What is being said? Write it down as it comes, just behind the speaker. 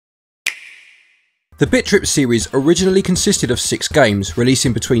The BIT.TRIP series originally consisted of 6 games,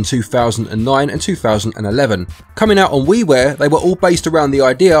 releasing between 2009 and 2011. Coming out on WiiWare, they were all based around the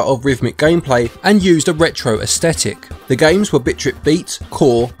idea of rhythmic gameplay and used a retro aesthetic. The games were BIT.TRIP Beat,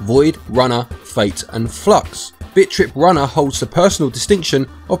 Core, Void, Runner, Fate and Flux. BIT.TRIP Runner holds the personal distinction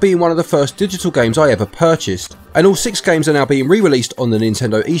of being one of the first digital games I ever purchased, and all 6 games are now being re-released on the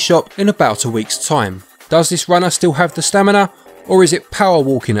Nintendo eShop in about a week's time. Does this runner still have the stamina, or is it power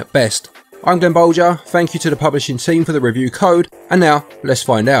walking at best? I'm Glen Bolger, thank you to the publishing team for the review code, and now let's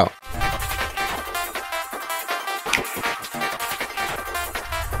find out.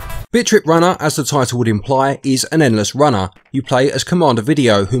 BIT.TRIP Runner, as the title would imply, is an endless runner. You play as Commander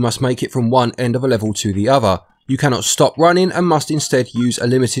Video, who must make it from one end of a level to the other. You cannot stop running and must instead use a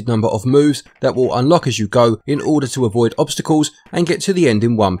limited number of moves that will unlock as you go in order to avoid obstacles and get to the end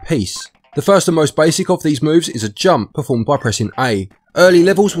in one piece. The first and most basic of these moves is a jump, performed by pressing A. Early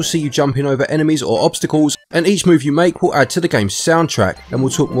levels will see you jumping over enemies or obstacles, and each move you make will add to the game's soundtrack, and we'll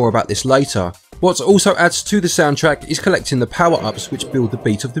talk more about this later. What also adds to the soundtrack is collecting the power-ups which build the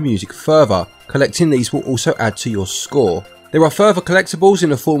beat of the music further. Collecting these will also add to your score. There are further collectibles in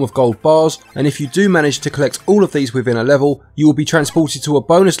the form of gold bars, and if you do manage to collect all of these within a level, you will be transported to a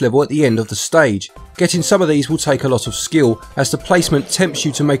bonus level at the end of the stage. Getting some of these will take a lot of skill, as the placement tempts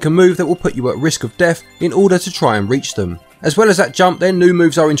you to make a move that will put you at risk of death in order to try and reach them. As well as that jump, then new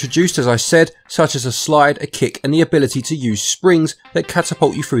moves are introduced, as I said, such as a slide, a kick and the ability to use springs that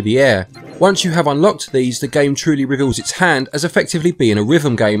catapult you through the air. Once you have unlocked these, the game truly reveals its hand as effectively being a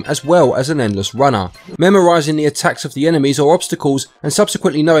rhythm game as well as an endless runner. Memorising the attacks of the enemies or obstacles and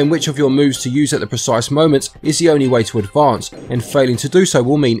subsequently knowing which of your moves to use at the precise moments is the only way to advance, and failing to do so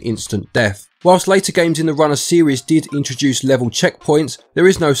will mean instant death. Whilst later games in the Runner series did introduce level checkpoints, there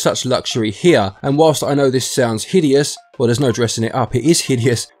is no such luxury here, and whilst I know this sounds hideous, well, there's no dressing it up, it is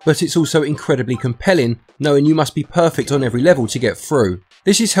hideous, but it's also incredibly compelling, knowing you must be perfect on every level to get through.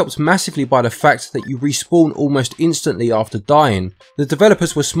 This is helped massively by the fact that you respawn almost instantly after dying. The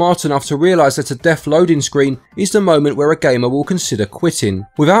developers were smart enough to realise that a death loading screen is the moment where a gamer will consider quitting.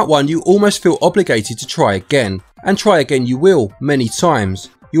 Without one, you almost feel obligated to try again, and try again you will, many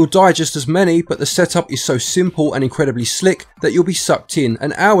times. You'll die just as many, but the setup is so simple and incredibly slick that you'll be sucked in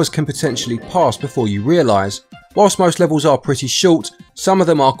and hours can potentially pass before you realise. Whilst most levels are pretty short, some of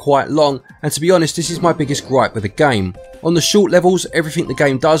them are quite long, and to be honest, this is my biggest gripe with the game. On the short levels, everything the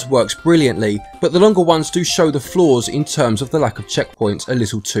game does works brilliantly, but the longer ones do show the flaws in terms of the lack of checkpoints a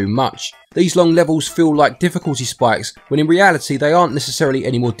little too much. These long levels feel like difficulty spikes, when in reality they aren't necessarily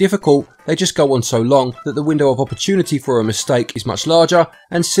any more difficult, they just go on so long that the window of opportunity for a mistake is much larger,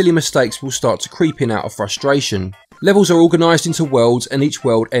 and silly mistakes will start to creep in out of frustration. Levels are organised into worlds, and each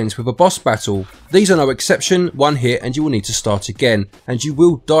world ends with a boss battle. These are no exception, one hit and you will need to start again, and you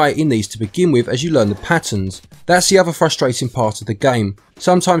will die in these to begin with as you learn the patterns. That's the other frustrating part of the game.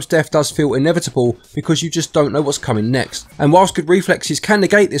 Sometimes death does feel inevitable because you just don't know what's coming next, and whilst good reflexes can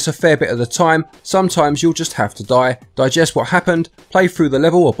negate this a fair bit of the time, sometimes you'll just have to die, digest what happened, play through the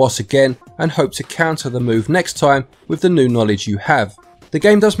level or boss again, and hope to counter the move next time with the new knowledge you have. The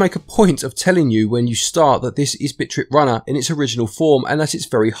game does make a point of telling you when you start that this is BIT.TRIP Runner in its original form and that it's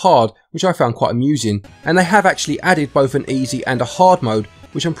very hard, which I found quite amusing, and they have actually added both an easy and a hard mode,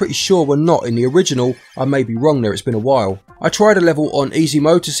 which I'm pretty sure were not in the original. I may be wrong there, it's been a while. I tried a level on easy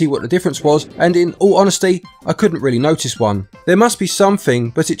mode to see what the difference was, and in all honesty, I couldn't really notice one. There must be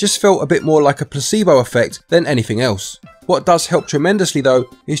something, but it just felt a bit more like a placebo effect than anything else. What does help tremendously though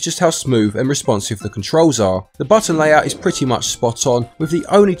is just how smooth and responsive the controls are. The button layout is pretty much spot on, with the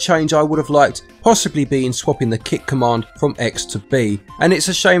only change I would have liked possibly being swapping the kick command from X to B, and it's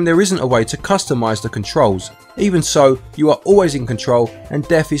a shame there isn't a way to customise the controls. Even so, you are always in control and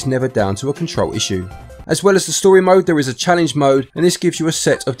death is never down to a control issue. As well as the story mode, there is a challenge mode, and this gives you a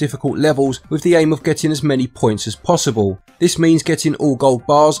set of difficult levels with the aim of getting as many points as possible. This means getting all gold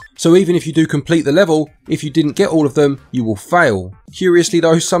bars, so even if you do complete the level, if you didn't get all of them, you will fail. Curiously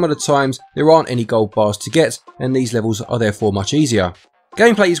though, some of the times there aren't any gold bars to get, and these levels are therefore much easier.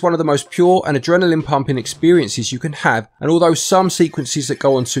 Gameplay is one of the most pure and adrenaline pumping experiences you can have, and although some sequences that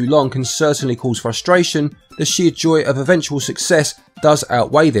go on too long can certainly cause frustration, the sheer joy of eventual success does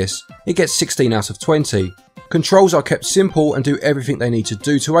outweigh this. It gets 16 out of 20. Controls are kept simple and do everything they need to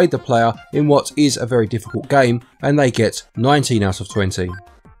do to aid the player in what is a very difficult game, and they get 19 out of 20.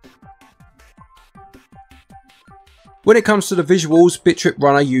 When it comes to the visuals, BIT.TRIP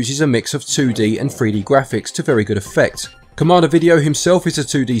Runner uses a mix of 2D and 3D graphics to very good effect. Commander Video himself is a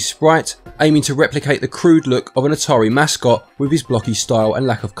 2D sprite, aiming to replicate the crude look of an Atari mascot with his blocky style and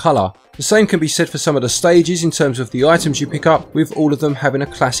lack of colour. The same can be said for some of the stages in terms of the items you pick up, with all of them having a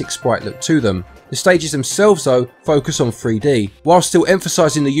classic sprite look to them. The stages themselves though focus on 3D, while still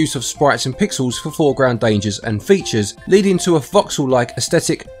emphasising the use of sprites and pixels for foreground dangers and features, leading to a voxel-like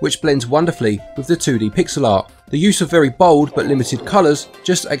aesthetic which blends wonderfully with the 2D pixel art. The use of very bold but limited colours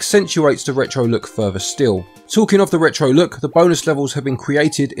just accentuates the retro look further still. Talking of the retro look, the bonus levels have been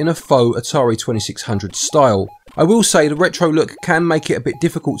created in a faux Atari 2600 style. I will say the retro look can make it a bit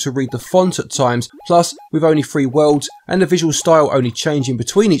difficult to read the font at times, plus with only 3 worlds and the visual style only changing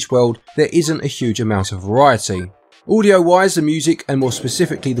between each world, there isn't a huge amount of variety. Audio wise, the music, and more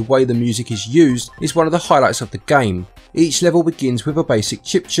specifically the way the music is used, is one of the highlights of the game. Each level begins with a basic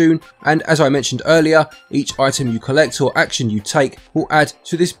chiptune, and as I mentioned earlier, each item you collect or action you take will add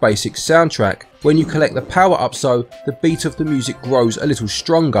to this basic soundtrack. When you collect the power-ups though, the beat of the music grows a little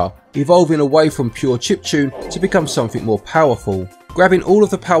stronger, evolving away from pure chiptune to become something more powerful. Grabbing all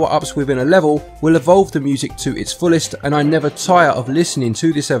of the power-ups within a level will evolve the music to its fullest, and I never tire of listening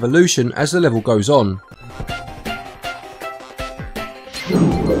to this evolution as the level goes on.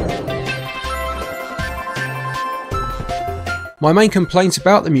 My main complaint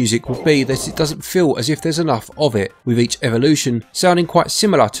about the music would be that it doesn't feel as if there's enough of it, with each evolution sounding quite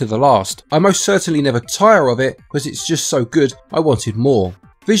similar to the last. I most certainly never tire of it, because it's just so good I wanted more.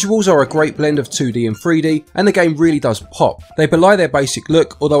 Visuals are a great blend of 2D and 3D, and the game really does pop. They belie their basic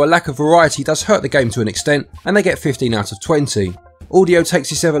look, although a lack of variety does hurt the game to an extent, and they get 15 out of 20. Audio takes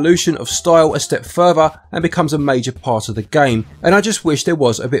this evolution of style a step further and becomes a major part of the game, and I just wish there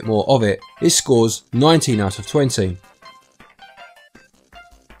was a bit more of it. It scores 19 out of 20.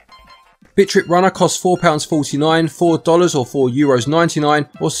 BIT.TRIP Runner costs £4.49, $4 or €4.99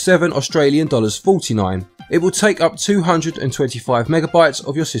 or $7 AUD 49. It will take up 225 megabytes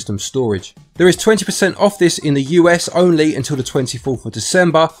of your system storage. There is 20% off this in the US only until the 24th of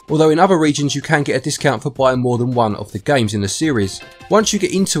December, although in other regions you can get a discount for buying more than one of the games in the series. Once you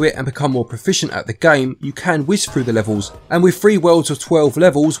get into it and become more proficient at the game, you can whiz through the levels, and with 3 worlds of 12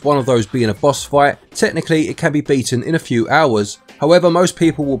 levels, one of those being a boss fight, technically it can be beaten in a few hours. However, most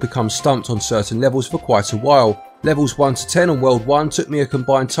people will become stumped on certain levels for quite a while. Levels 1 to 10 on World 1 took me a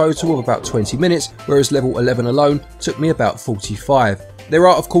combined total of about 20 minutes, whereas level 11 alone took me about 45. There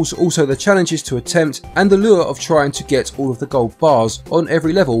are of course also the challenges to attempt, and the lure of trying to get all of the gold bars on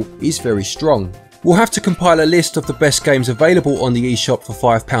every level is very strong. We'll have to compile a list of the best games available on the eShop for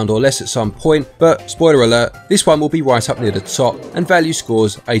 £5 or less at some point, but spoiler alert, this one will be right up near the top, and value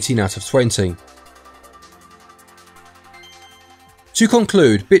scores 18 out of 20. To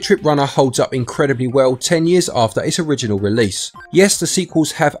conclude, BIT.TRIP Runner holds up incredibly well 10 years after its original release. Yes, the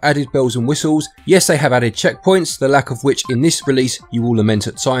sequels have added bells and whistles, yes they have added checkpoints, the lack of which in this release you will lament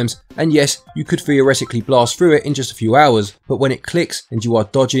at times, and yes, you could theoretically blast through it in just a few hours, but when it clicks and you are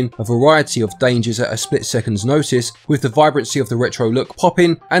dodging a variety of dangers at a split second's notice, with the vibrancy of the retro look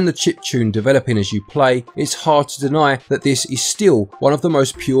popping and the chiptune developing as you play, it's hard to deny that this is still one of the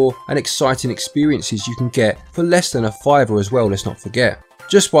most pure and exciting experiences you can get for less than a £5 as well, let's not forget.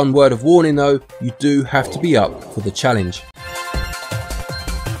 Just one word of warning though, you do have to be up for the challenge.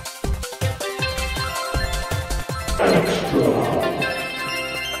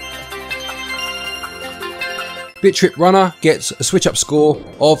 BIT.TRIP Runner gets a SwitchUp score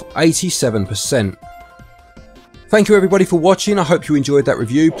of 87%. Thank you everybody for watching, I hope you enjoyed that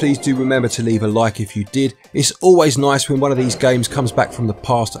review. Please do remember to leave a like if you did. It's always nice when one of these games comes back from the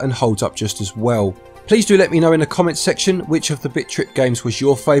past and holds up just as well. Please do let me know in the comments section which of the BIT.TRIP games was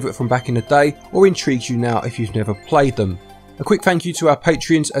your favourite from back in the day, or intrigues you now if you've never played them. A quick thank you to our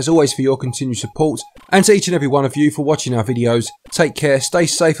Patreons as always for your continued support, and to each and every one of you for watching our videos. Take care, stay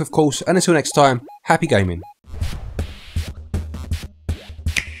safe of course, and until next time, happy gaming.